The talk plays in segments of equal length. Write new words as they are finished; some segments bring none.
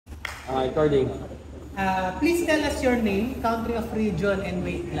Recording. Please tell us your name, country of region, and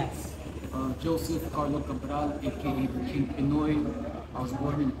weight class. Joseph Carlo Cabral, aka Kingpinoy. I was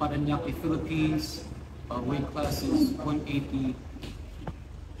born in Paranaque, Philippines. Weight class is 180.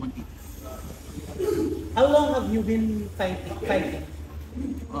 How long have you been fighting?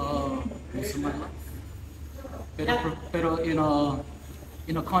 Most of my life. Pero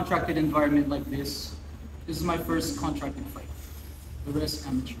in a contracted environment like this is my first contracted fight. The rest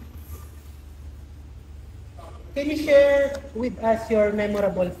amateur. Can you share with us your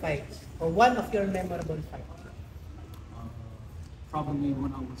memorable fights, or one of your memorable fights? Probably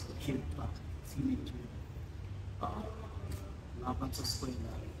when I was a kid, teenager. Laban sa eskwela.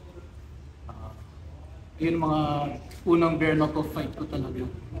 Yun mga unang bare knuckle fight ko talaga.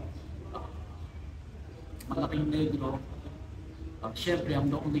 Malaking negro. Syempre, I'm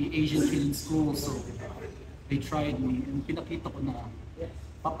the only Asian kid in school, so they tried me. And pinakita ko na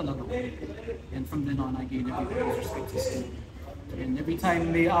papalago. And from then on, I gained everybody's respect to school. And every time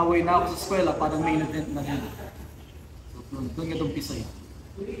may away na ako sa eskwela, parang main event na rin. So, doon nga itong pisay.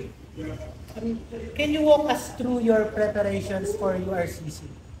 Can you walk us through your preparations for URCC?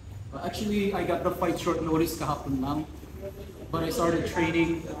 Actually, I got the fight short notice kahapon lang. But I started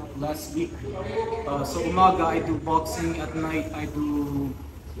training last week. So umaga, I do boxing. At night, I do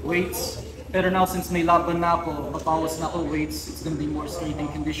weights. Pero now, since may laban na ako, papawas na ako weights, it's gonna be more strength and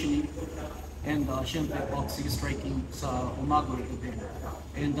conditioning. And syempre, boxing, striking sa umaga or gabi.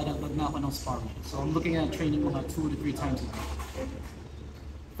 And dadagdag na ako ng sparring. So I'm looking at training mga 2 to 3 times a week.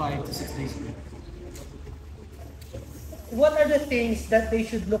 5 to 6 days a week. What are the things that they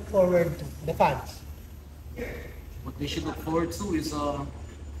should look forward to, the fans? What they should look forward to is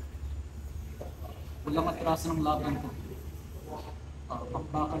walang atraso ng laban ko.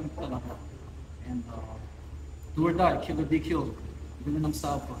 Pakbakan talaga. And do or die, kill or be killed. Ganun ang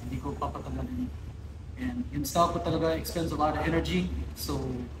style ko, hindi ko papatagalin. And yung style ko talaga expends a lot of energy. So,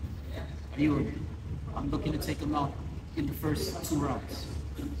 ayun, I'm looking to take them out in the first 2 rounds.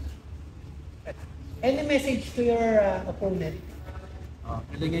 Any message to your opponent?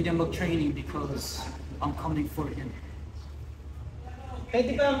 Kailangan niya mag-training because I'm coming for him.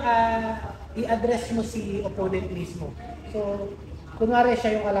 Pwede bang i-address mo si opponent mismo? So, kunwari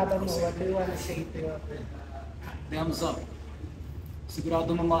siya yung kalaban mo, what do you want to say to your opponent? Damsa,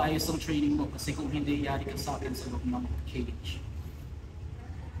 sigurado mo maayos ang training mo kasi kung hindi, yari ka sa akin sa loob ng cage.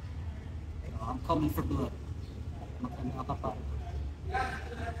 I'm coming for blood. Magkanda ka pa.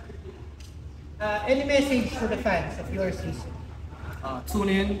 Any message to the fans of your season? Tune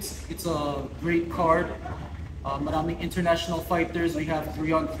in. It's a great card. Maraming international fighters. We have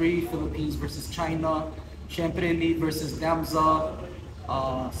 3-on-3, Philippines versus China. Syempre, me versus Damsa.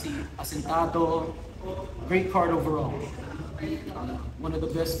 Si Asentado. Great card overall. One of the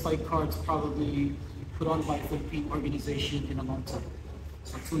best fight cards probably put on by a Philippine organization in a long time.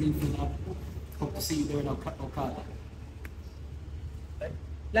 So tune in for that. Hope to see you there in Okada.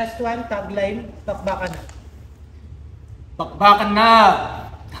 Last one, tagline, pakbakan na. Pakbakan na!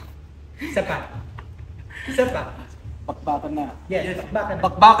 Isa pa. Isa pa. Pakbakan na. Yes, pakbakan na.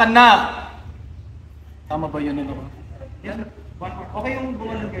 Pakbakan na! Tama ba yun ano? Yan. Okay yung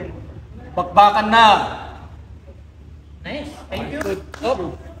bunga ng girl. Pakbakan na! Nice. Thank you.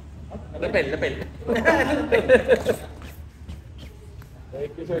 Oh! Lapel.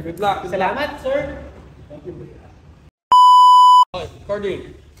 Thank you, sir. Good luck. Salamat, sir. Thank you.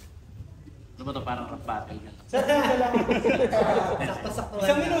 Recording. Ano ba ito? Parang rap battle na. Sir, salamat. Sakto-sakto.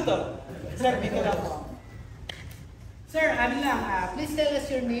 Isang minuto. Sir, dito lang po. Sir, ano lang, please tell us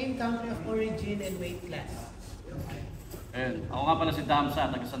your name, country of origin, and weight class. Ayun. Ako nga pala si Damsa,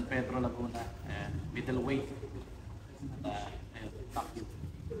 taga San Pedro, Laguna. Ayan. Middleweight. At ayun, top you.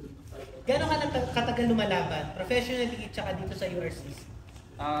 Gano'n ka katagal lumalaban? Professionally, tsaka dito sa URCC?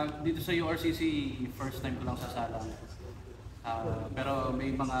 Dito sa URCC, first time ko lang sasalang. Pero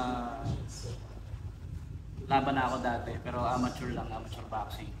may mga laban na ako dati, pero amateur lang, amateur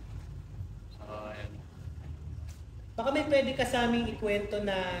boxing. So, ayun. Baka may pwede ka sa aming ikwento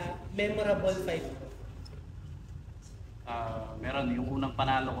na memorable fight. Meron yung unang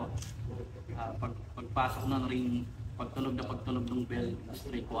panalo ko. Pagpasok ng ring, pagtunog ng bell,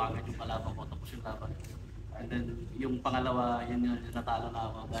 na-straight ko agad yung kalaban ko, tapos yung laban. And then yung pangalawa, yun yung natalo na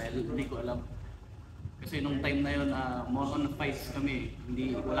ako dahil hindi ko alam. Kasi nung time na yun, more on fights kami.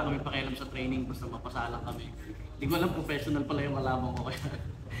 Wala kami pakialam sa training, basta mapasalang kami. Hindi ko alam professional pala yung kalaban ko. Kaya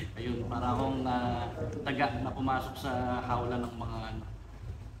ayun, para akong taga na pumasok sa hawla ng mga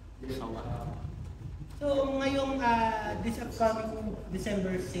sawa. So ngayong this upcoming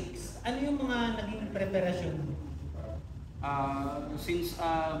December 6, ano yung mga naging preparasyon mo? Since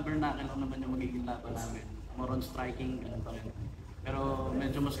Bernacle lang naman yung magiging laban namin, more on striking, ganun pa rin. Pero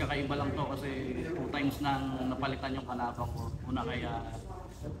medyo mas kakaiba lang to kasi 2 times nang napalitan yung kalaban ko. Una kaya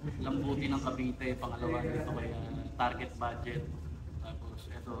Lambuti ng Cavite, pangalawa dito kaya Target Budget. Tapos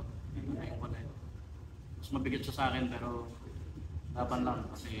ito, ayun ko na ito. Mas mabigat siya sa akin pero laban lang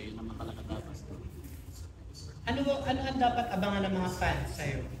kasi yun naman talaga dapat. Ano ang dapat abangan ng mga fans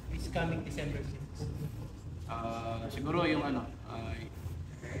sa'yo this coming December 6? Siguro yung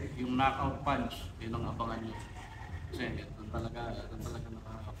yung knockout punch, yun ang abangan nyo. Kasi doon talaga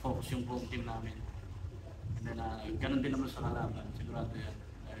naka-focus yung buong team namin. And then, ganun din naman sa kalaban, sigurado yan.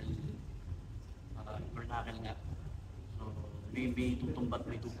 Dahil Bernacle nga. So, may tutumba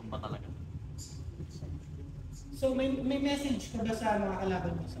talaga. So may message ka ba sa mga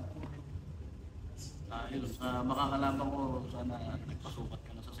kalaban mo sa Yun, sa makakalaban ko, sana nagpasukat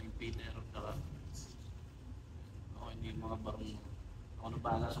ka na sa St. Peter. Ako hindi mga barong ako na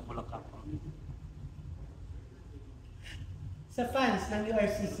bahala sa Bulacan. Sa fans ng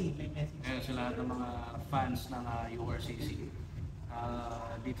URCC, may message. Sa lahat ng mga fans ng URCC,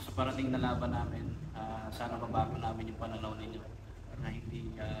 dito sa parating na laban namin, sana mabago namin yung pananaw ninyo. Na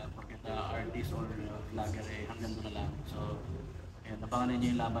hindi porket artist or vlogger hanggang doon na lang. So, ayan, nabangan ninyo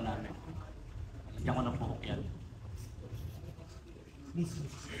yung laban namin. Lagyan ko ng buhok yan.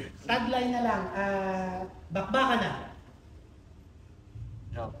 Tagline na lang, bakbaka na.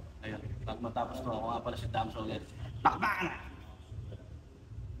 Yo, ayun. Matapos to, ako nga pala si Damsa ulit. Bakbaka na!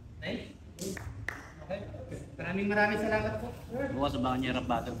 Nice. Okay. Maraming salamat po. Bukas abangan niya yung rap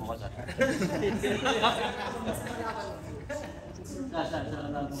battle bukas.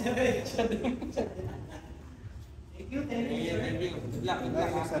 Thank you. Good luck.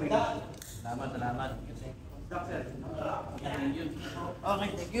 Salamat. Okay,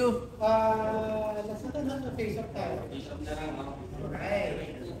 thank you. Nasa na face off tayo.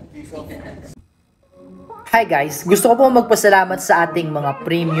 Alright. Hi guys! Gusto ko po magpasalamat sa ating mga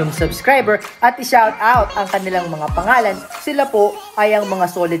premium subscriber at i-shout out ang kanilang mga pangalan. Sila po ay ang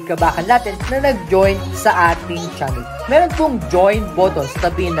mga solid kabakan natin na nag-join sa ating channel. Meron pong join button sa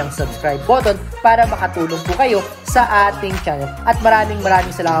tabi ng subscribe button para makatulong po kayo sa ating channel. At maraming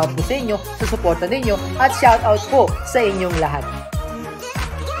salamat po sa inyo sa suporta ninyo at shout out po sa inyong lahat.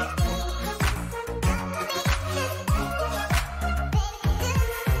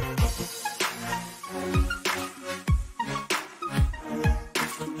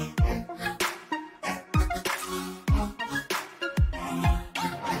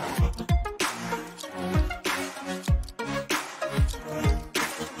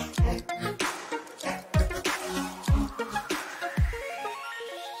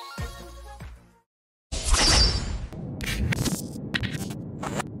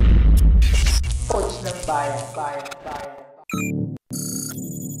 Coach ng bayan.